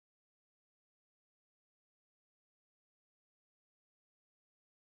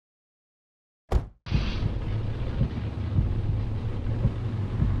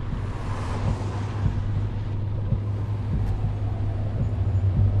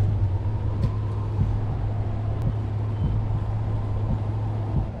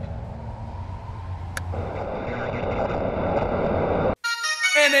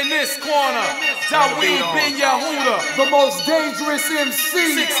in this corner, Dawid Ben Yahudah, the most dangerous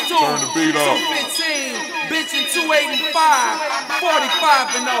MC. 6'2", 215, bitchin' 285,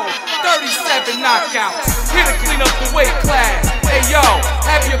 45 and 0, 37 knockouts. Here to clean up the weight class. Hey yo,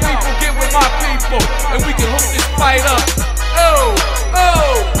 have your people get with my people, and we can hook this fight up. Oh,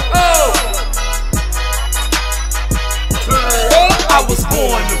 oh, oh. I was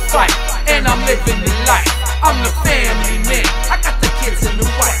born to fight, and I'm living the life. I'm the family man. I got the kids in the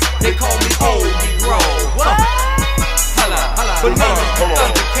white. They call me old Negro. What? Holla, but none of you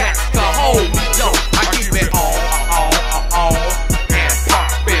thundercats can hold me though. I keep it on, and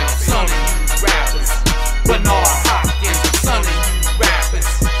poppin'. Some of you rappers, Bernard Hopkins. Some of you rappers,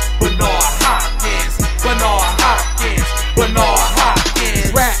 Bernard Hopkins. Bernard Hopkins. Bernard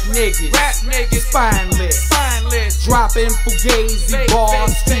Hopkins. Rap niggas, spineless, dropping fugazi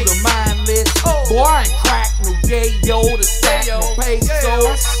bars to the mindless. Boy, I ain't crack no yayo to stack no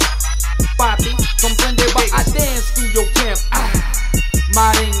pesos. Papi, comprende, but I dance through your camp.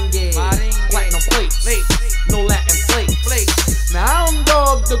 Maringue, platinum plates, no Latin plates. Now I'm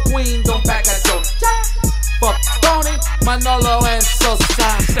dog the queen, don't back at your fuck Tony, Manolo and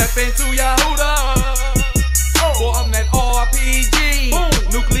Sosa. Step into Yahudah. Boy, I'm that RPG.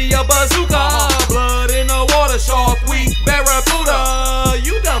 Nuclear bazooka. Blood in the water, shark, weak barracuda.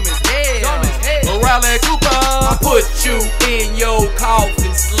 You dumb as hell. Morale Cooper. I put you in your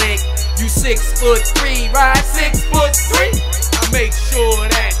coffin slick. You 6'3", right? 6'3". I make sure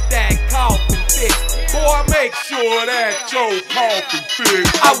that coffin fits. Boy, make sure that your coffin fits.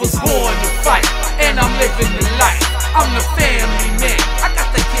 I was born to fight, and I'm living the life. I'm the family man. I got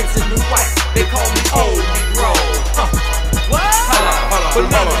the kids in the white. They call me old Negro. What? But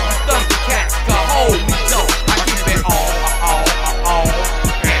none of you thundercats can hold me though. I keep it on,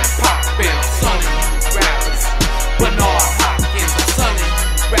 and poppin'. Some of you rappers, Bernard Hopkins. Some of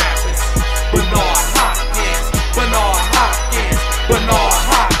you rappers, Bernard Hopkins. Bernard Hopkins. Bernard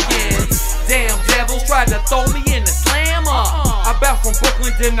Hopkins. Damn devils tried to throw me in the slammer. I bout from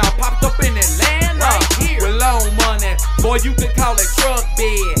Brooklyn, then I popped up in Atlanta. With low money, boy, you can call it truck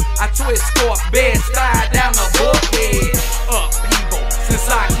bed. I twist off bed, slide down the bookhead. Up people, since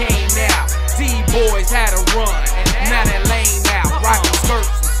I came out, D-boys had a run. Now they lame out, rocking skirts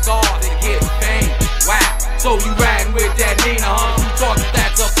and scars to get fame. Wow, so you riding with that Nina, huh? You talking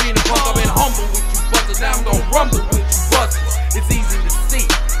that's up in the fuck. I've been humble with you buzzers, now I'm gonna rumble with you buzzers. It's easy to see,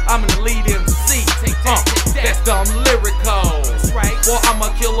 I'm in the lead MC. That's dumb lyrical. Boy, I'm a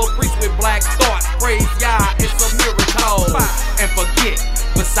killer priest with black thoughts. Praise Yah, it's a miracle. And forget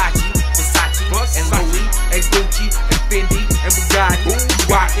Versace, and Louis, and Gucci, and Fendi, and Bugatti.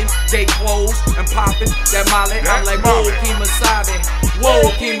 Rockin' they clothes and poppin' that Molly. I'm like whoa, Kimasabi.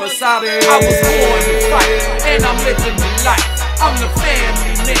 I was born to fight, and I'm living the life. I'm the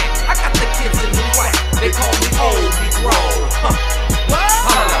family man. I got the kids in the white. They call me old Negro.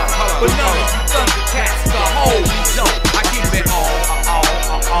 But none of you thundercats can hold me though. I keep it on,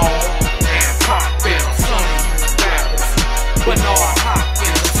 and poppin'. Some of you rappers, Bernard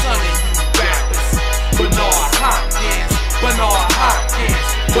Hopkins. Some of you rappers, Bernard Hopkins. Bernard Hopkins.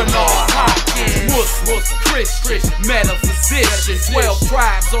 Bernard Hopkins. Wuss, Christian, metaphysician. 12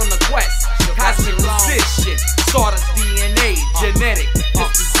 tribes on the quest, cosmic position. Stardust DNA, genetic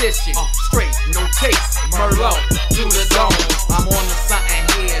disposition. Straight, no case, Merlot to the dome. I'm on the something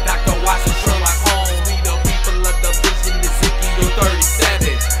here, Dr. Watson, Sherlock Holmes. We the people of the vision, Ezekiel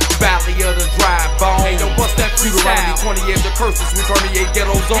 37. Valley of the dry bone. Hey, yo, bust that freestyle. 20 years of curses, we permeate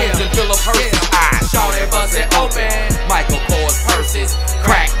ghetto zones and fill up hearses. I shout it, bust it open. Michael Kors purses,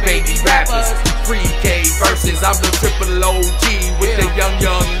 crack baby rappers, free K verses. I'm the triple OG with the young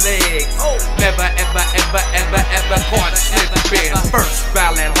legs. Never ever caught slipping. First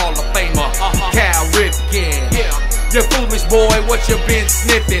ballot Hall of Famer, Cal Ripken. You foolish boy, what you been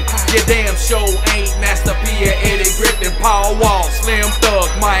sniffing? Your damn show ain't Master P or Eddie Griffin, Paul Wall, Slim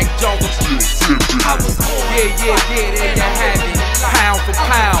Thug, Mike Jones. I was born, there you have it. Pound for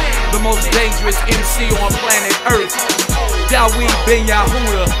pound, the most dangerous MC on planet Earth. Dawid Ben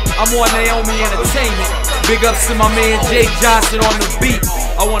Yahudah, I'm on Naomi Entertainment. Big ups to my man Jake Johnson on the beat.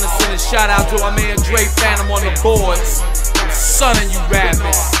 I wanna send a shout out to my man Dre Phantom on the boards. Son of you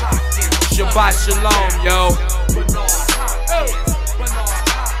rapping. Shabbat shalom, yo.